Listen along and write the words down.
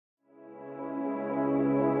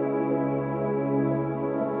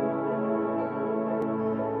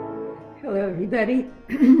everybody.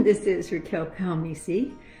 This is Racquel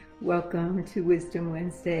Palmese. Welcome to Wisdom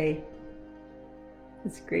Wednesday.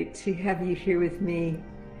 It's great to have you here with me.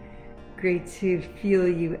 Great to feel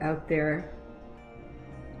you out there,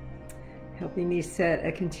 helping me set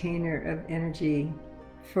a container of energy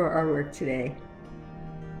for our work today.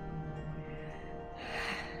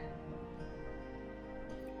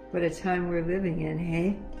 What a time we're living in,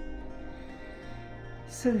 hey?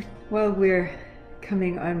 So while we're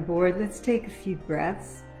coming on board, let's take a few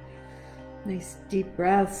breaths. Nice deep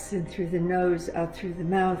breaths in through the nose, out through the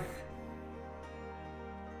mouth.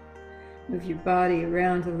 Move your body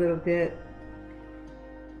around a little bit.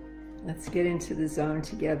 Let's get into the zone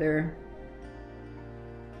together.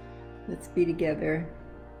 Let's be together.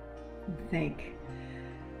 Thank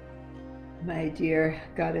my dear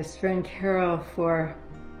goddess friend Carol for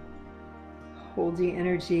holding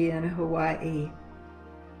energy in Hawaii.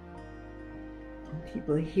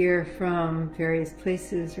 People here from various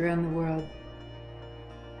places around the world.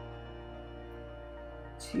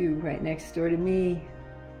 To right next door to me,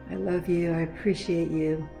 I love you, I appreciate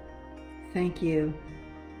you, thank you.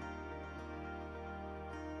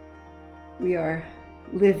 We are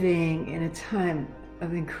living in a time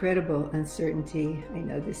of incredible uncertainty. I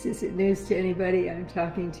know this isn't news to anybody I'm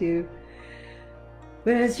talking to,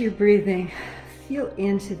 but as you're breathing, feel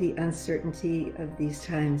into the uncertainty of these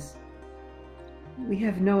times. We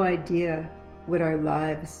have no idea what our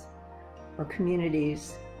lives, our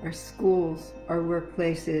communities, our schools, our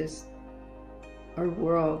workplaces, our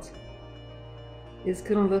world is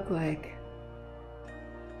going to look like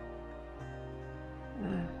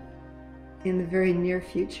in the very near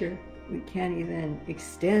future. We can't even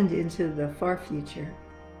extend into the far future.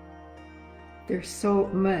 There's so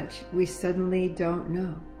much we suddenly don't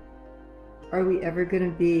know. Are we ever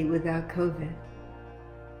going to be without COVID?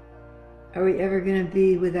 Are we ever going to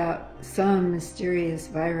be without some mysterious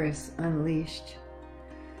virus unleashed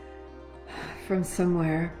from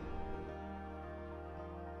somewhere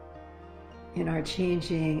in our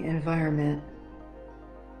changing environment?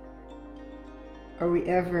 Are we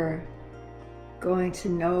ever going to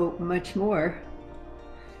know much more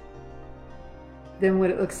than what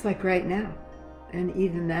it looks like right now? And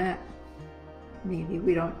even that, maybe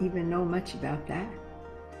we don't even know much about that.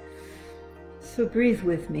 So breathe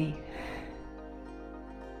with me,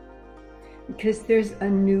 because there's a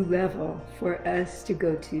new level for us to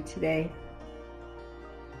go to today.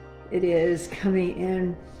 It is coming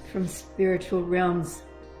in from spiritual realms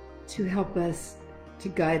to help us, to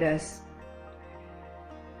guide us,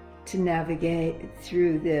 to navigate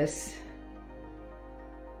through this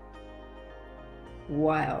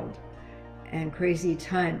wild and crazy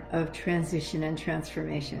time of transition and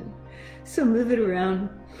transformation. So move it around,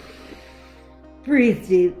 breathe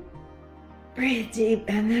deep,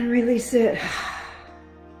 and then release it.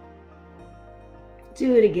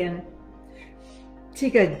 Do it again.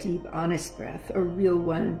 Take a deep, honest breath, a real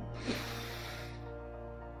one.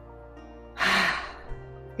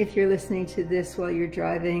 If you're listening to this while you're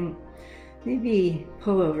driving, maybe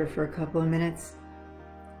pull over for a couple of minutes.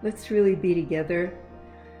 Let's really be together.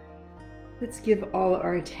 Let's give all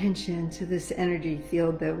our attention to this energy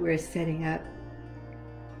field that we're setting up.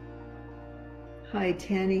 Hi,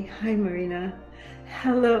 Tanny. Hi, Marina.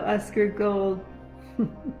 Hello, Oscar Gold.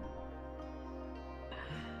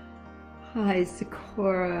 Hi,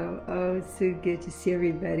 Sakura. Oh, it's so good to see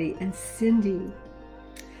everybody. And Cindy.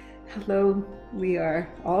 Hello. We are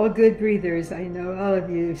all good breathers. I know all of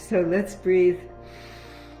you. So let's breathe.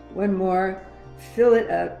 One more. Fill it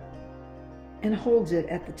up and hold it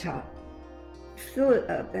at the top. Fill it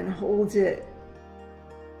up and hold it.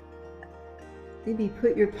 Maybe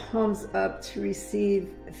put your palms up to receive.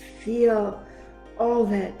 Feel all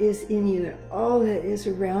that is in you, all that is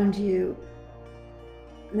around you.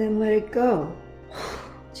 And then let it go.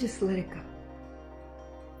 Just let it go.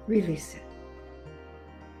 Release it.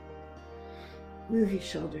 Move your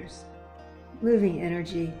shoulders. Moving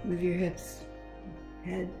energy. Move your hips,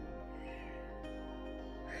 head.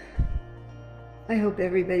 I hope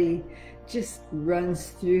everybody just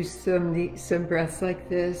runs through some breaths like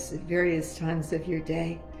this at various times of your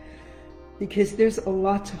day, because there's a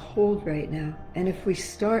lot to hold right now. And if we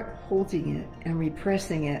start holding it and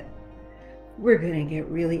repressing it, we're going to get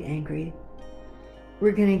really angry.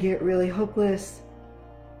 We're going to get really hopeless.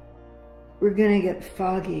 We're going to get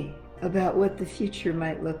foggy about what the future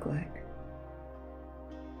might look like.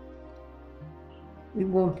 We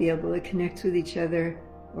won't be able to connect with each other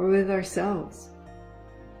or with ourselves.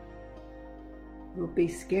 We'll be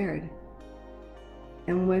scared.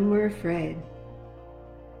 And when we're afraid,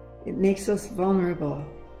 it makes us vulnerable.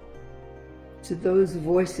 to those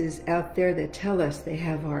voices out there that tell us they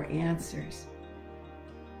have our answers.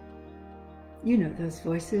 You know those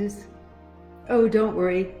voices. Oh, don't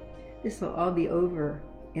worry, this will all be over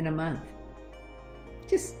in a month.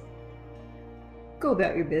 Just go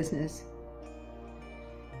about your business.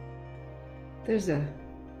 There's a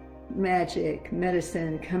magic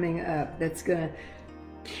medicine coming up that's going to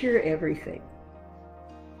cure everything.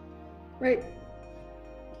 Right?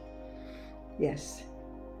 Yes.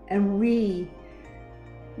 And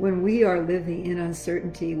when we are living in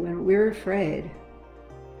uncertainty, when we're afraid,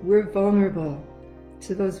 we're vulnerable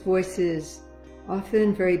to those voices,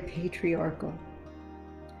 often very patriarchal,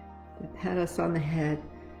 that pat us on the head,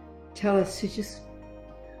 tell us to just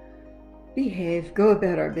behave, go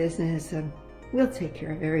about our business, and we'll take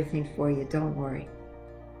care of everything for you, don't worry.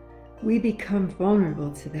 We become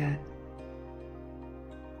vulnerable to that.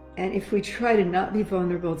 And if we try to not be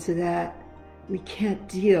vulnerable to that, we can't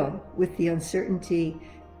deal with the uncertainty.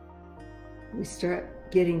 We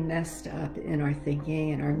start getting messed up in our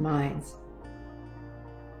thinking and our minds.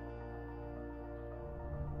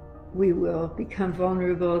 We will become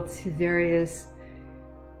vulnerable to various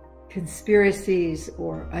conspiracies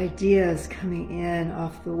or ideas coming in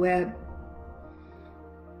off the web.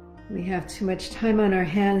 We have too much time on our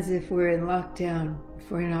hands if we're in lockdown, if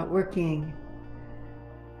we're not working.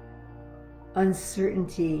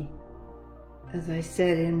 Uncertainty, as I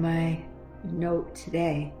said in my note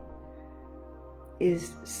today,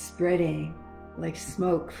 is spreading like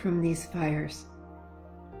smoke from these fires.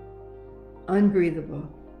 Unbreathable,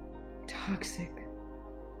 toxic,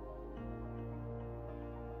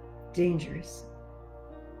 dangerous.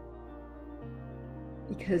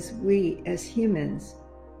 Because we, as humans,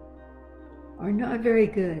 are not very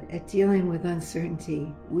good at dealing with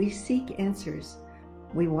uncertainty. We seek answers.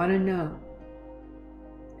 We want to know.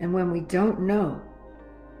 And when we don't know,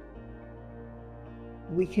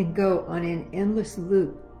 we can go on an endless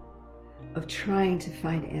loop of trying to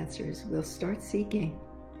find answers. We'll start seeking.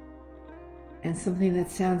 And something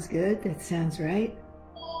that sounds good, that sounds right,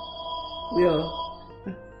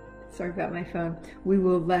 sorry about my phone, we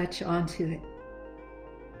will latch onto it.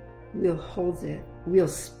 We'll hold it. We'll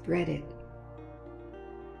spread it.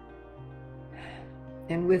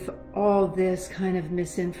 And with all this kind of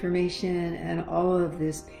misinformation and all of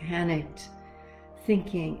this panicked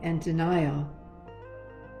thinking and denial,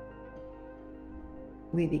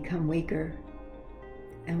 we become weaker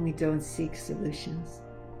and we don't seek solutions,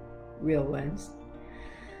 real ones.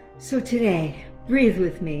 So today, breathe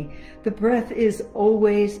with me. The breath is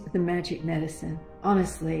always the magic medicine.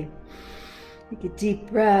 Honestly, take a deep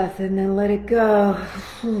breath and then let it go.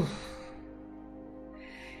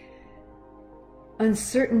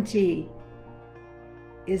 Uncertainty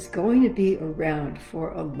is going to be around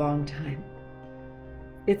for a long time.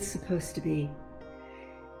 It's supposed to be.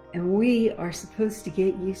 And we are supposed to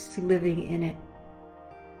get used to living in it.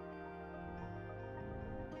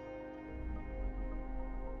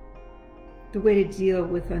 The way to deal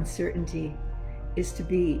with uncertainty is to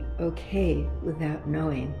be okay without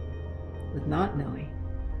knowing, with not knowing.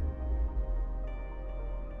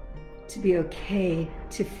 To be okay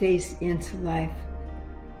to face into life,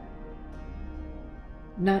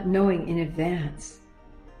 not knowing in advance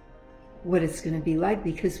what it's going to be like,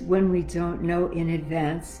 because when we don't know in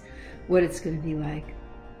advance what it's going to be like,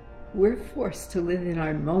 we're forced to live in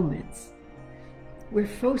our moments. We're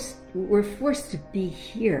forced to be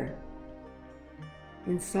here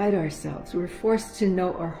inside ourselves. We're forced to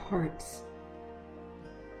know our hearts.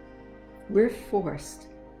 We're forced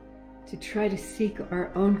to try to seek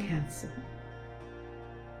our own counsel.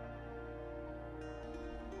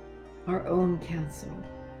 Our own counsel.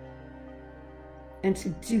 And to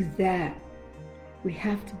do that, we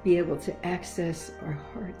have to be able to access our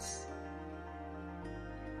hearts.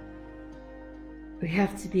 We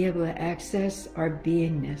have to be able to access our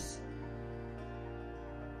beingness,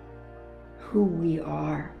 who we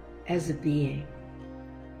are as a being.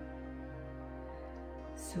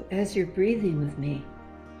 So as you're breathing with me,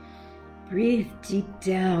 breathe deep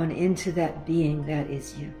down into that being that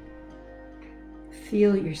is you.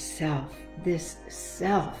 Feel yourself, this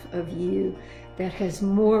self of you that has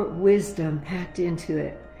more wisdom packed into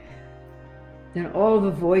it than all the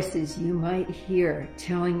voices you might hear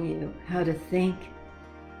telling you how to think,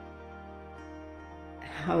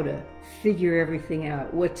 how to figure everything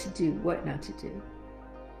out, what to do, what not to do.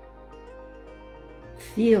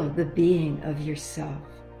 Feel the being of yourself.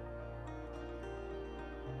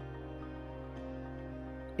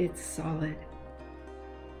 It's solid.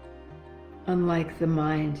 Unlike the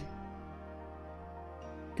mind,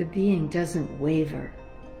 the being doesn't waver.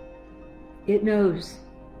 It knows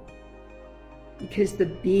because the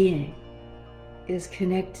being is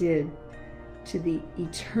connected to the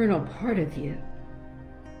eternal part of you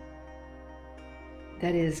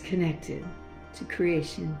that is connected to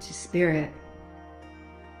creation, to spirit.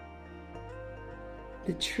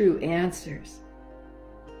 The true answers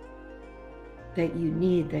that you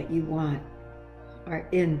need, that you want, are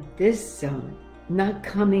in this zone, not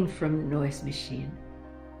coming from the noise machine.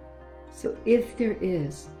 So if there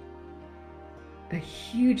is a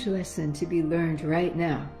huge lesson to be learned right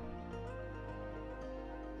now,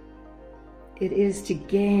 it is to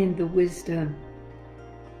gain the wisdom,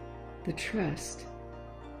 the trust,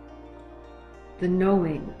 the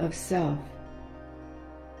knowing of self,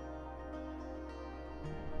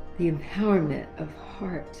 the empowerment of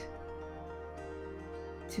heart,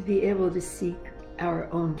 to be able to seek our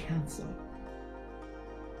own counsel.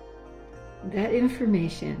 That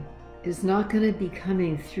information is not going to be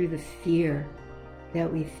coming through the fear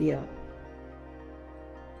that we feel.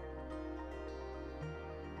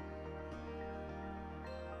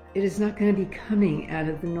 It is not going to be coming out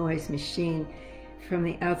of the noise machine from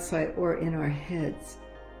the outside or in our heads.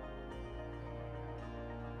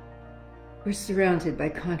 We're surrounded by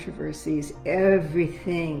controversies.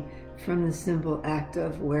 Everything from the simple act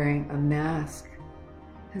of wearing a mask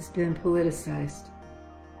has been politicized.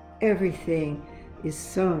 Everything is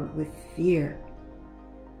sown with fear.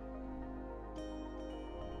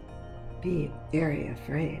 Be very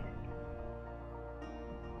afraid.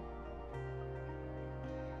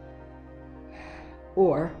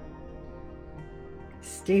 Or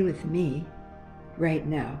stay with me right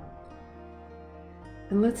now,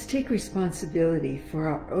 and let's take responsibility for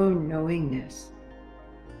our own knowingness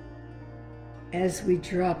as we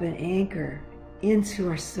drop an anchor into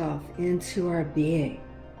ourself, into our being.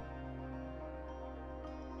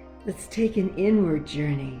 Let's take an inward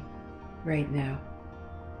journey right now.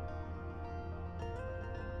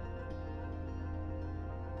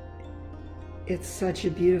 It's such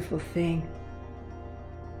a beautiful thing.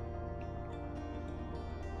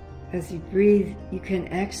 As you breathe, you can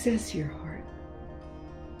access your heart.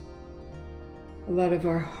 A lot of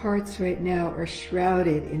our hearts right now are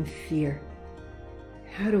shrouded in fear.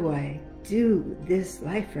 How do I do this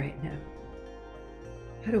life right now?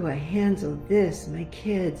 How do I handle this, my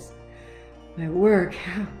kids, my work?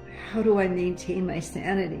 How do I maintain my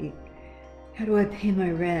sanity? How do I pay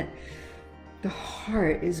my rent? The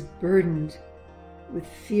heart is burdened with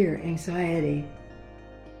fear, anxiety,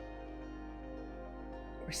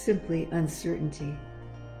 or simply uncertainty.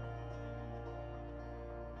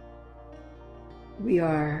 We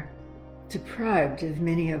are deprived of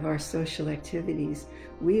many of our social activities.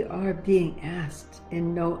 We are being asked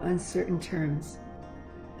in no uncertain terms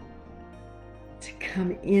to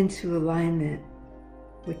come into alignment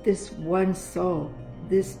with this one soul,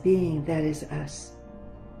 this being that is us.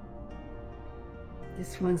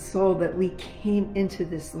 This one soul that we came into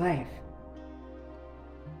this life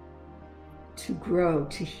to grow,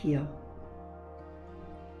 to heal.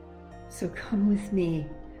 So come with me,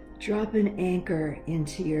 drop an anchor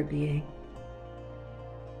into your being.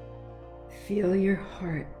 Feel your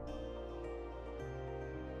heart.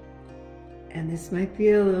 And this might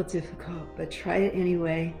be a little difficult, but try it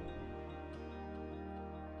anyway.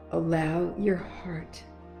 Allow your heart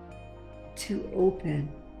to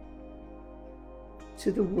open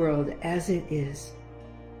to the world as it is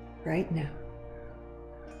right now.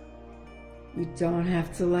 You don't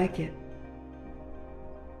have to like it.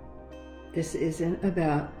 This isn't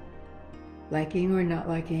about liking or not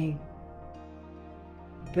liking,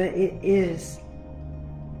 but it is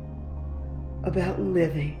about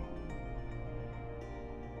living.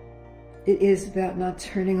 It is about not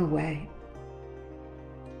turning away.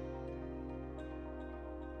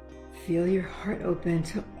 Feel your heart open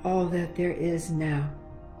to all that there is now,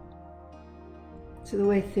 to the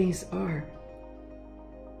way things are.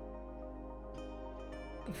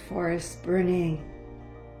 The forests burning,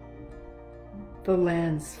 the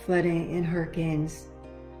lands flooding in hurricanes,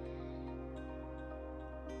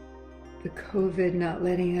 the COVID not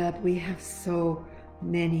letting up. We have so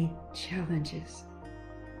many challenges.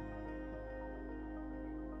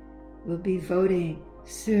 We'll be voting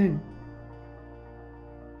soon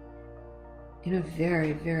in a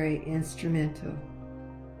very, very instrumental,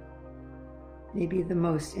 maybe the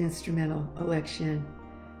most instrumental election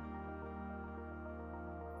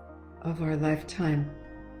of our lifetime,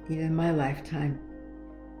 even my lifetime,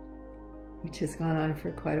 which has gone on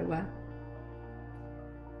for quite a while.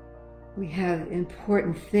 We have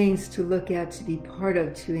important things to look at, to be part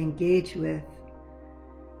of, to engage with.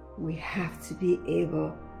 We have to be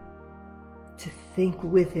able to think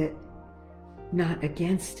with it, not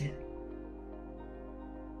against it.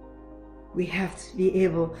 We have to be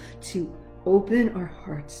able to open our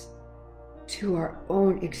hearts to our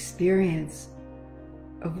own experience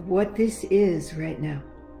of what this is right now.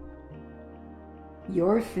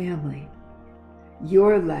 Your family,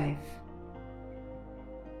 your life,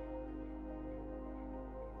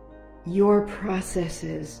 your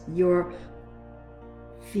processes, your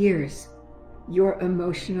fears, your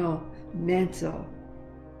emotional, mental,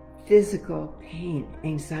 physical pain,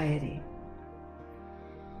 anxiety.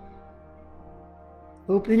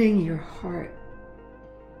 Opening your heart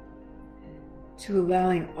to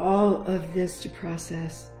allowing all of this to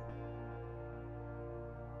process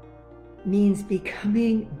means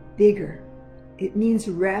becoming bigger. It means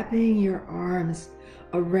wrapping your arms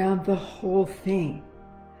around the whole thing,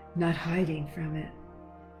 not hiding from it,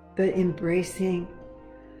 but embracing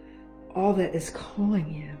all that is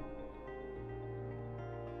calling you.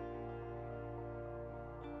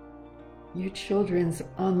 Your children's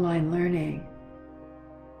online learning,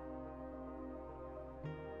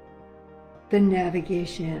 the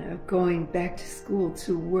navigation of going back to school,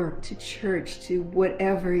 to work, to church, to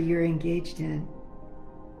whatever you're engaged in.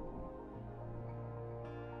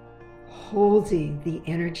 Holding the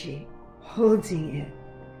energy, holding it,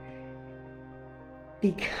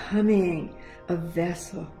 becoming a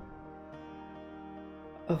vessel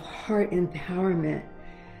of heart empowerment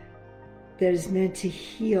that is meant to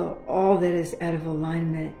heal all that is out of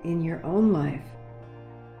alignment in your own life,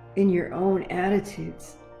 in your own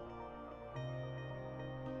attitudes.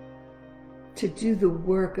 To do the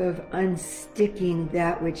work of unsticking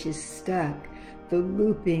that which is stuck, the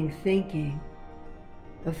looping thinking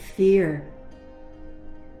of fear.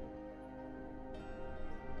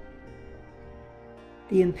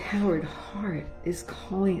 The empowered heart is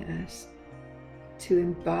calling us to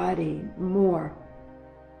embody more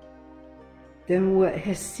than what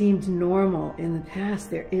has seemed normal in the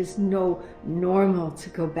past. There is no normal to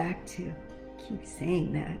go back to. I keep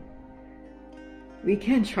saying that. We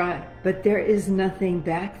can try, but there is nothing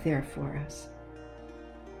back there for us.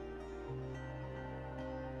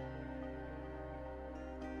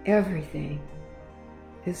 Everything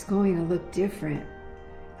is going to look different,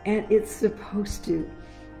 and it's supposed to.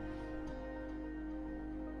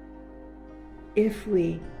 If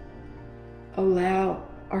we allow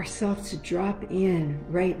ourselves to drop in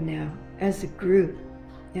right now as a group,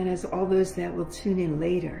 and as all those that will tune in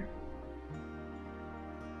later,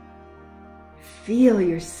 feel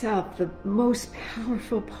yourself. The most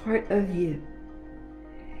powerful part of you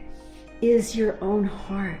is your own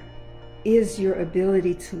heart, is your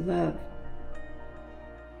ability to love.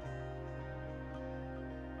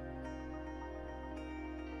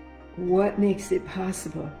 What makes it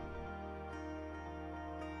possible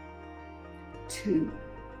to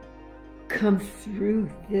come through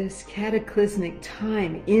this cataclysmic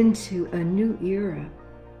time into a new era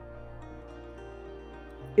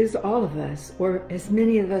is all of us, or as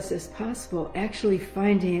many of us as possible, actually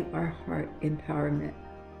finding our heart empowerment.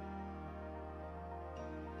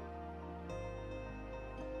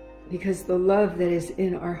 Because the love that is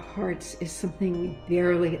in our hearts is something we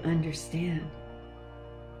barely understand.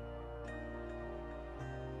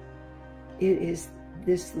 It is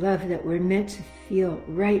this love that we're meant to feel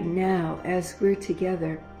right now as we're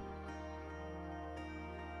together.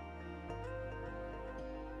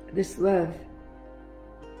 This love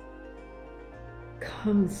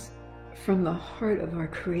comes from the heart of our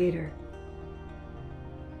Creator,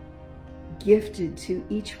 gifted to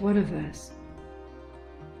each one of us.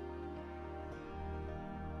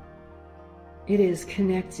 It is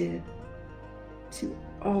connected to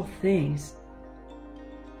all things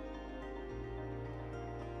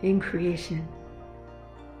in creation,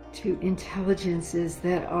 to intelligences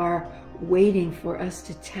that are waiting for us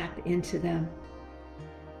to tap into them,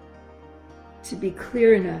 to be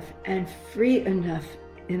clear enough and free enough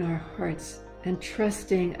in our hearts and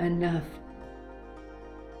trusting enough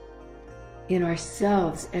in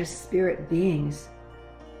ourselves as spirit beings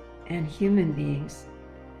and human beings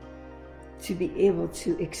to be able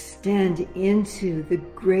to extend into the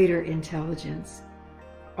greater intelligence.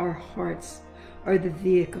 Our hearts are the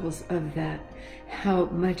vehicles of that. How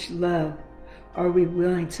much love are we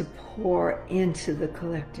willing to pour into the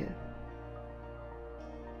collective?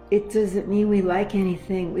 It doesn't mean we like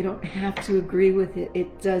anything. We don't have to agree with it.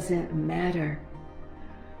 It doesn't matter.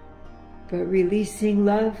 But releasing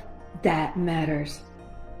love, that matters.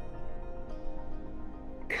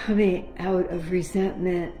 Coming out of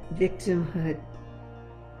resentment, victimhood,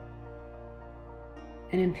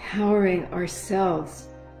 and empowering ourselves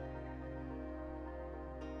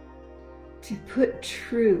to put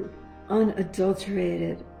true,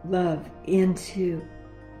 unadulterated love into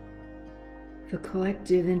the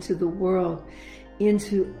collective, into the world,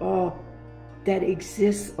 into all that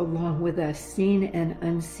exists along with us, seen and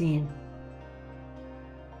unseen.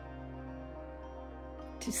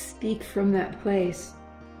 To speak from that place,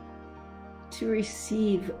 to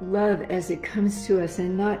receive love as it comes to us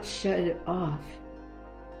and not shut it off.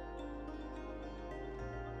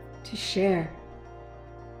 To share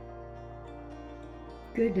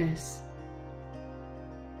goodness.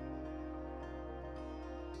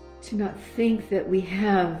 To not think that we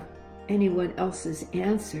have anyone else's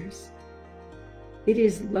answers. It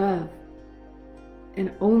is love,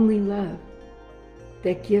 and only love,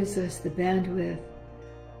 that gives us the bandwidth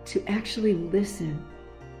to actually listen,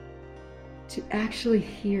 to actually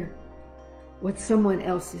hear what someone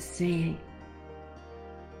else is saying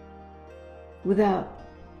without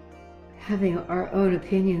having our own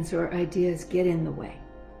opinions or ideas get in the way.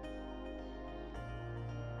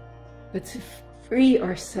 But to free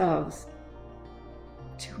ourselves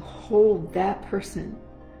to hold that person,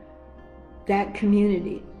 that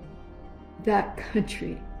community, that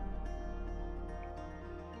country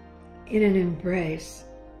in an embrace.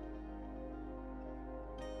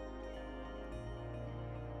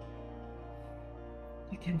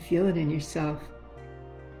 You can feel it in yourself.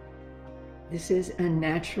 This is a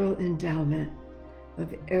natural endowment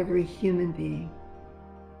of every human being.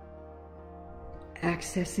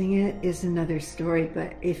 Accessing it is another story,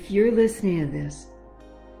 but if you're listening to this,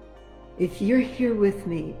 if you're here with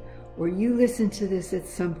me, or you listen to this at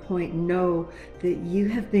some point, know that you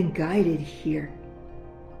have been guided here.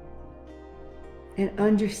 And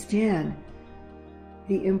understand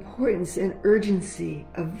the importance and urgency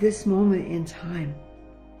of this moment in time.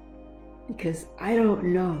 Because I don't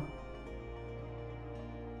know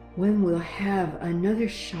when we'll have another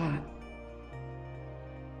shot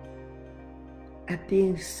at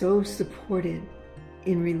being so supported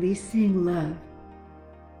in releasing love,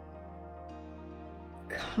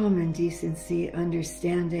 common decency,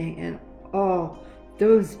 understanding, and all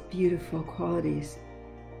those beautiful qualities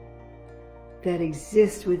that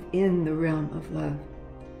exist within the realm of love,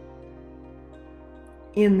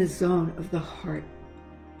 in the zone of the heart.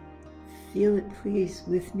 Feel it, please,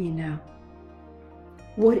 with me now.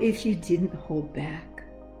 What if you didn't hold back?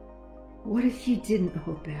 What if you didn't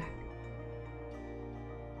hold back?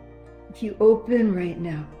 If you open right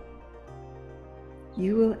now,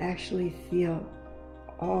 you will actually feel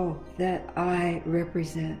all that I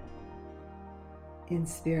represent in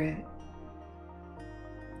spirit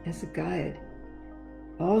as a guide.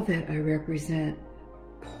 All that I represent,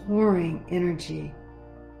 pouring energy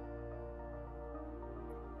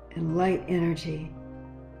and light energy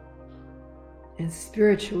and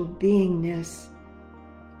spiritual beingness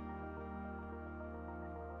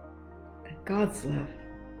and God's love.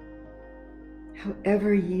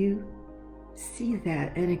 However you see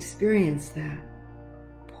that and experience that,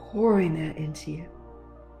 pouring that into you.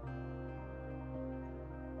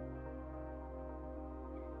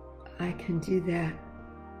 I can do that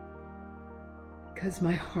because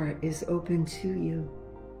my heart is open to you.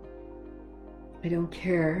 I don't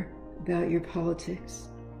care about your politics.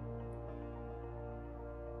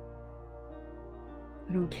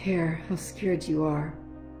 I don't care how scared you are,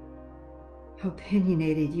 how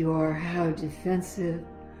opinionated you are, how defensive.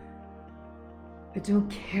 I don't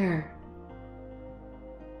care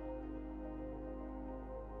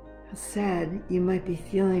how sad you might be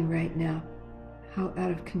feeling right now, how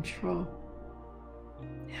out of control,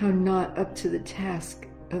 how not up to the task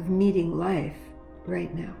of meeting life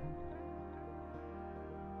right now.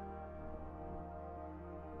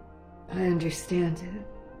 I understand it.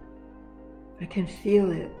 I can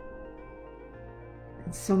feel it.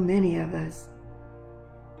 And so many of us.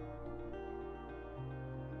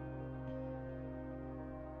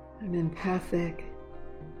 I'm empathic,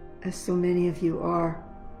 as so many of you are,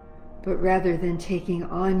 but rather than taking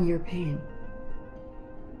on your pain,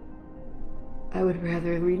 I would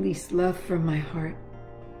rather release love from my heart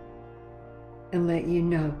and let you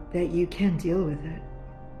know that you can deal with it.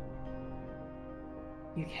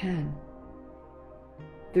 You can.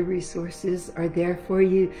 The resources are there for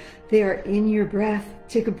you. They are in your breath.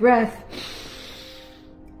 Take a breath.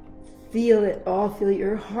 Feel it all. Feel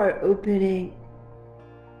your heart opening.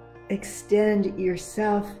 Extend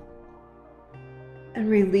yourself and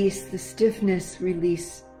release the stiffness.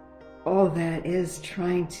 Release all that is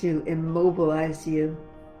trying to immobilize you.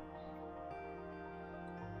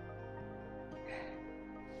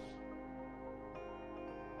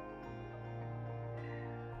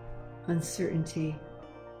 Uncertainty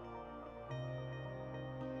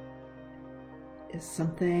is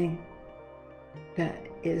something that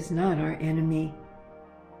is not our enemy.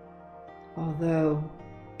 although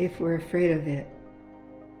if we're afraid of it,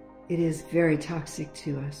 it is very toxic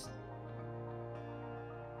to us.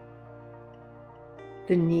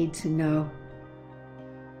 The need to know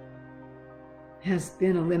has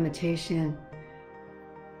been a limitation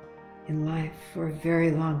in life for a very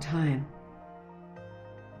long time.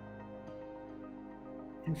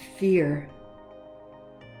 And fear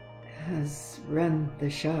has run the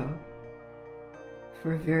show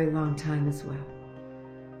for a very long time as well.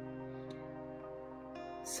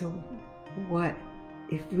 So what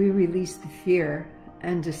if we release the fear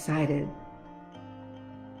and decided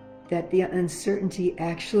that the uncertainty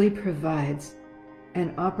actually provides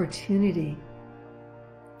an opportunity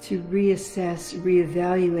to reassess,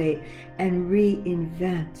 reevaluate, and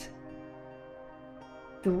reinvent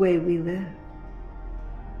the way we live,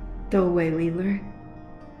 the way we learn,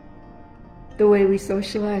 the way we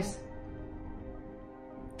socialize,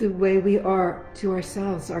 the way we are to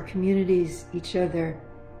ourselves, our communities, each other?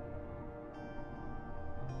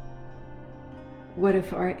 What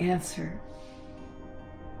if our answer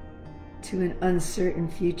to an uncertain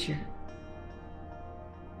future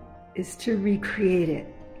is to recreate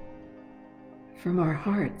it from our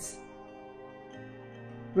hearts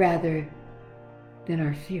rather than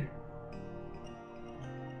our fear?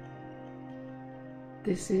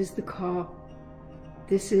 This is the call.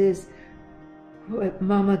 This is what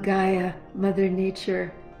Mama Gaia, Mother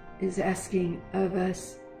Nature, is asking of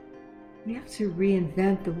us. We have to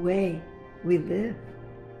reinvent the way we live.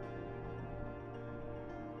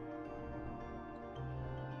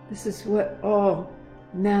 This is what all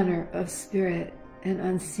manner of spirit and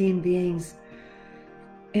unseen beings,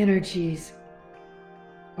 energies,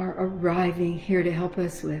 are arriving here to help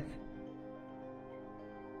us with.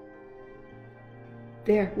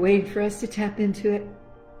 They're waiting for us to tap into it,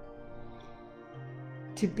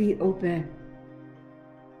 to be open,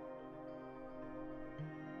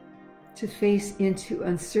 to face into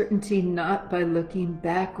uncertainty, not by looking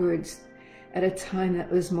backwards at a time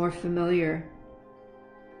that was more familiar,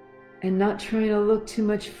 and not trying to look too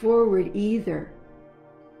much forward either,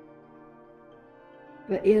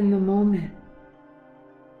 but in the moment,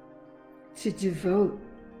 to devote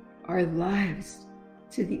our lives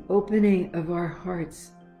to the opening of our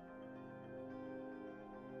hearts,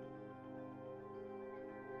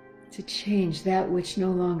 to change that which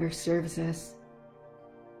no longer serves us,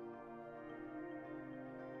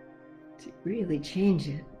 to really change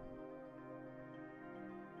it,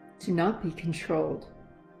 to not be controlled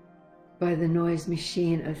by the noise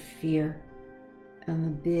machine of fear and the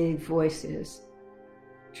big voices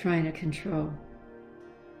trying to control.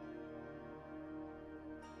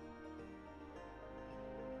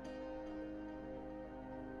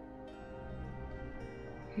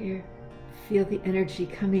 Here, feel the energy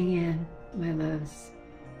coming in, my loves.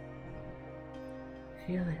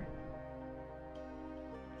 Feel it.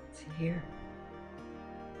 It's here.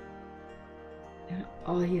 And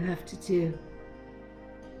all you have to do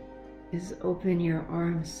is open your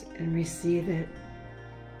arms and receive it.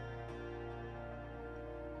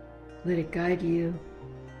 Let it guide you.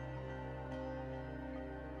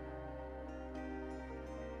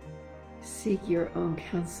 Seek your own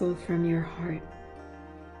counsel from your heart.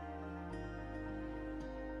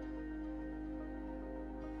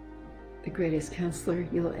 The greatest counselor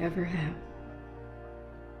you'll ever have.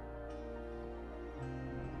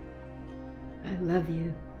 I love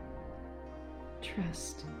you.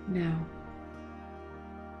 Trust now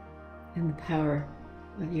in the power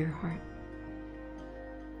of your heart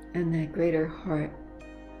and that greater heart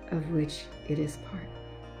of which it is part.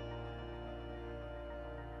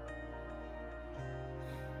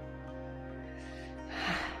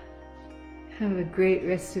 Have a great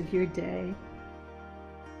rest of your day.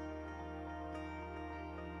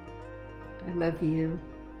 I love you,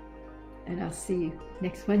 and I'll see you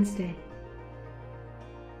next Wednesday.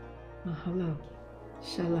 Mahalo.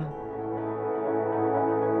 Shalom.